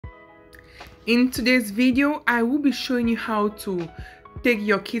In today's video, I will be showing you how to take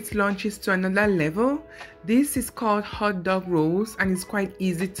your kids' lunches to another level. This is called hot dog rolls and it's quite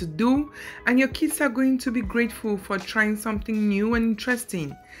easy to do, and your kids are going to be grateful for trying something new and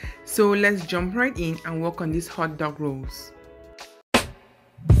interesting. So let's jump right in and work on these hot dog rolls.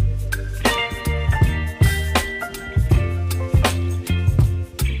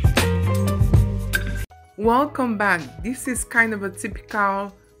 Welcome back. This is kind of a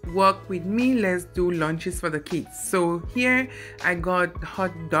typical work with me, let's do lunches for the kids. So here I got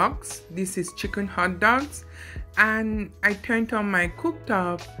hot dogs. This is chicken hot dogs, and I turned on my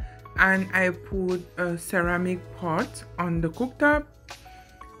cooktop and I put a ceramic pot on the cooktop.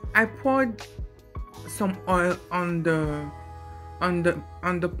 I poured some oil on the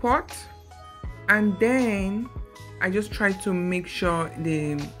pot, and then I just try to make sure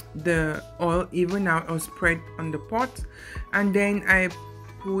the oil even out or spread on the pot, and then I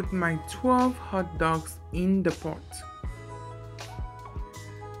put my 12 hot dogs in the pot.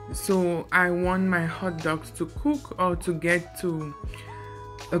 So I want my hot dogs to cook or to get to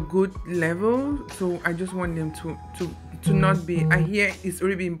a good level, so I just want them to not be, I hear it's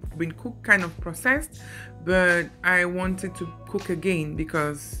already been cooked, kind of processed, but I want it to cook again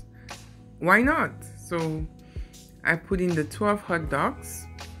because why not? So I put in the 12 hot dogs.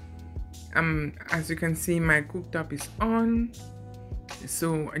 As you can see, my cooktop is on,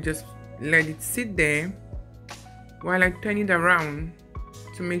 so I just let it sit there while I turn it around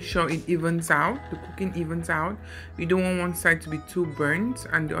to make sure it evens out, the cooking evens out. You don't want one side to be too burnt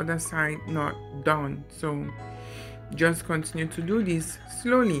and the other side not done, so just continue to do this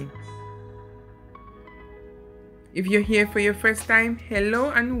slowly. If you're here for your first time,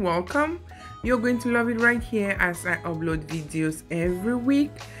 hello and welcome. You're going to love it right here as I upload videos every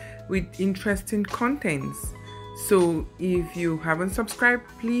week with interesting contents. So if you haven't subscribed,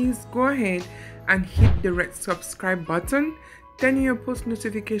 please go ahead and hit the red subscribe button. Turn on your post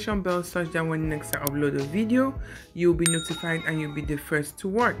notification bell such that when next I upload a video, you'll be notified and you'll be the first to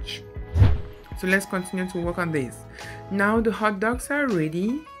watch. So let's continue to work on this. Now the hot dogs are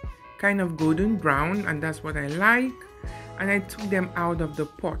ready, kind of golden brown, and that's what I like. And I took them out of the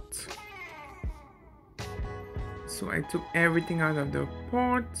pot. So I took everything out of the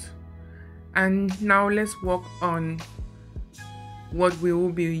pot. And now let's work on what we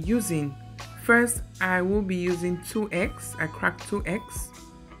will be using. First, I will be using 2 eggs. I cracked 2 eggs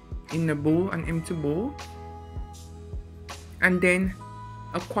in a bowl, an empty bowl. And then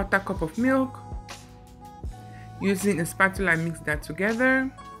a 1/4 cup of milk. Using a spatula, I mix that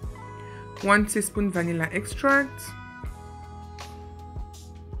together. 1 teaspoon vanilla extract.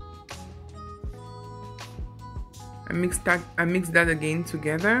 I mix that again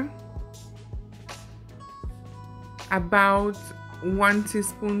together. About 1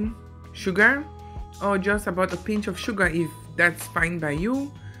 teaspoon sugar, or just about a pinch of sugar if that's fine by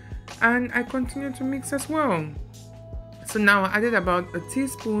you, and I continue to mix as well. So now I added about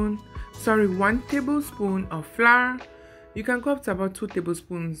 1 tablespoon of flour. You can go up to about 2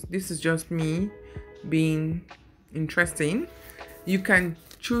 tablespoons. This is just me being interesting. You can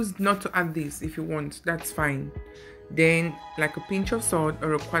choose not to add this if you want, that's fine. Then like a pinch of salt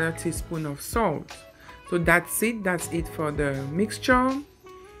or a 1/4 teaspoon of salt. So that's it for the mixture.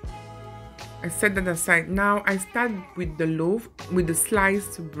 I set that aside. Now I start with the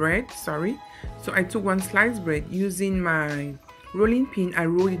sliced bread, sorry. So I took 1 sliced bread. Using my rolling pin, I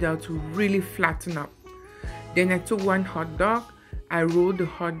rolled it out to really flatten up. Then I took 1 hot dog. I rolled the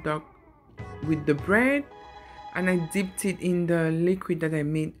hot dog with the bread and I dipped it in the liquid that I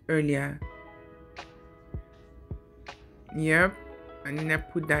made earlier. Yep, and then I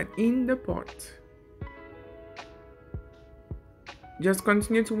put that in the pot. Just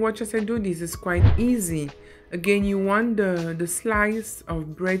continue to watch as I do this. It's quite easy. Again, you want the slice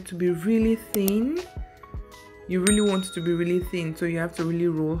of bread to be really thin. You really want it to be really thin, so you have to really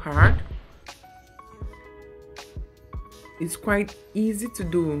roll hard. It's quite easy to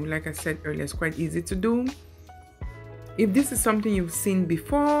do. Like I said earlier, it's quite easy to do. If this is something you've seen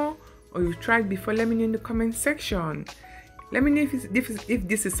before or you've tried before, let me know in the comment section. Let me know if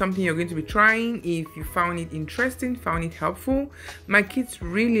this is something you're going to be trying, if you found it interesting, found it helpful. My kids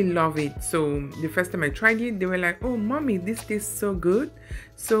really love it. So the first time I tried it, they were like, "Oh, mommy, this tastes so good."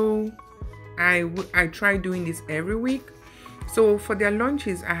 So I try doing this every week. So for their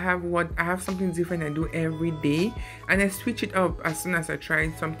lunches, I have something different I do every day, and I switch it up as soon as I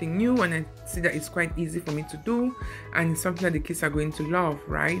try something new and I see that it's quite easy for me to do and it's something that the kids are going to love,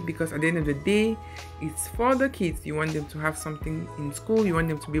 right? Because at the end of the day, it's for the kids. You want them to have something in school, you want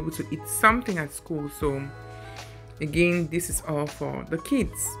them to be able to eat something at school. So again, this is all for the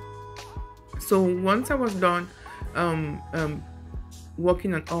kids. So once I was done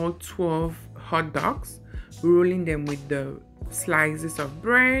working on all 12 hot dogs, rolling them with the slices of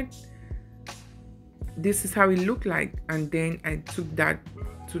bread, this is how it looked like. And then I took that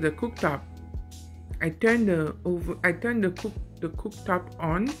to the cooktop. I turned the cooktop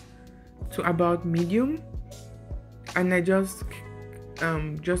on to about medium, and I just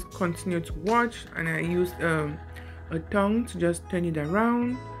continued to watch, and I used a tongue to just turn it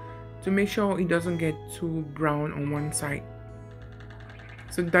around to make sure it doesn't get too brown on one side.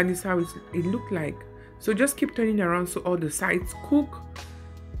 So that is how it looked like. So just keep turning around so all the sides cook,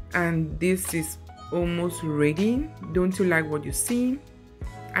 and this is almost ready. Don't you like what you see?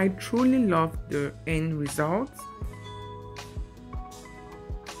 I truly love the end result.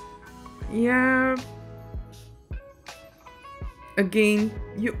 Yeah. Again,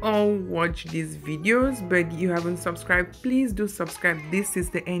 you all watch these videos, but you haven't subscribed, please do subscribe. This is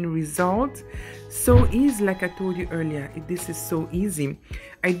the end result. So easy, like I told you earlier, this is so easy.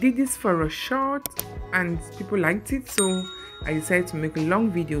 I did this for a short and people liked it, so I decided to make a long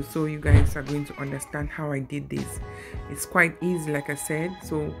video so you guys are going to understand how I did this. It's quite easy, like I said.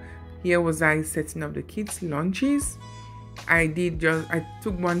 So here was I setting up the kids' lunches. I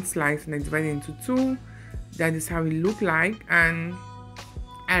took one slice and I divided it into two. That is how it looked like, and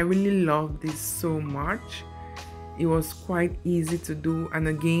I really love this so much. It was quite easy to do, and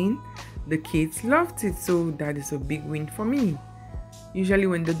again, the kids loved it, so that is a big win for me. Usually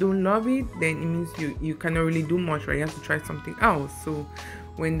when they don't love it, then it means you cannot really do much, right? You have to try something else. So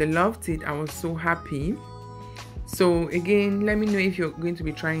when they loved it, I was so happy. So again, let me know if you're going to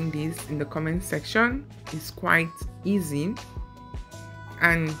be trying this in the comment section. It's quite easy,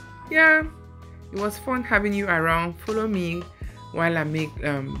 and yeah, it was fun having you around. Follow me while I make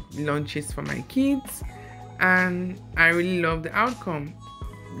lunches for my kids, and I really love the outcome.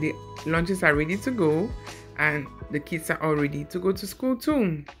 The lunches are ready to go, and the kids are all ready to go to school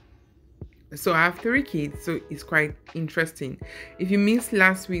too. So I have 3 kids, so it's quite interesting. If you missed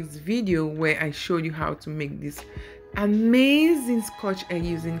last week's video where I showed you how to make this amazing scotch egg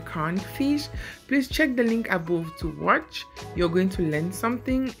using canned fish, please check the link above to watch. You're going to learn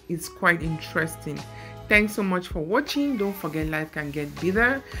something. It's quite interesting. Thanks so much for watching. Don't forget, life can get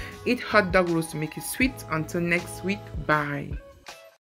better. Eat hot dog rolls to make it sweet. Until next week, bye.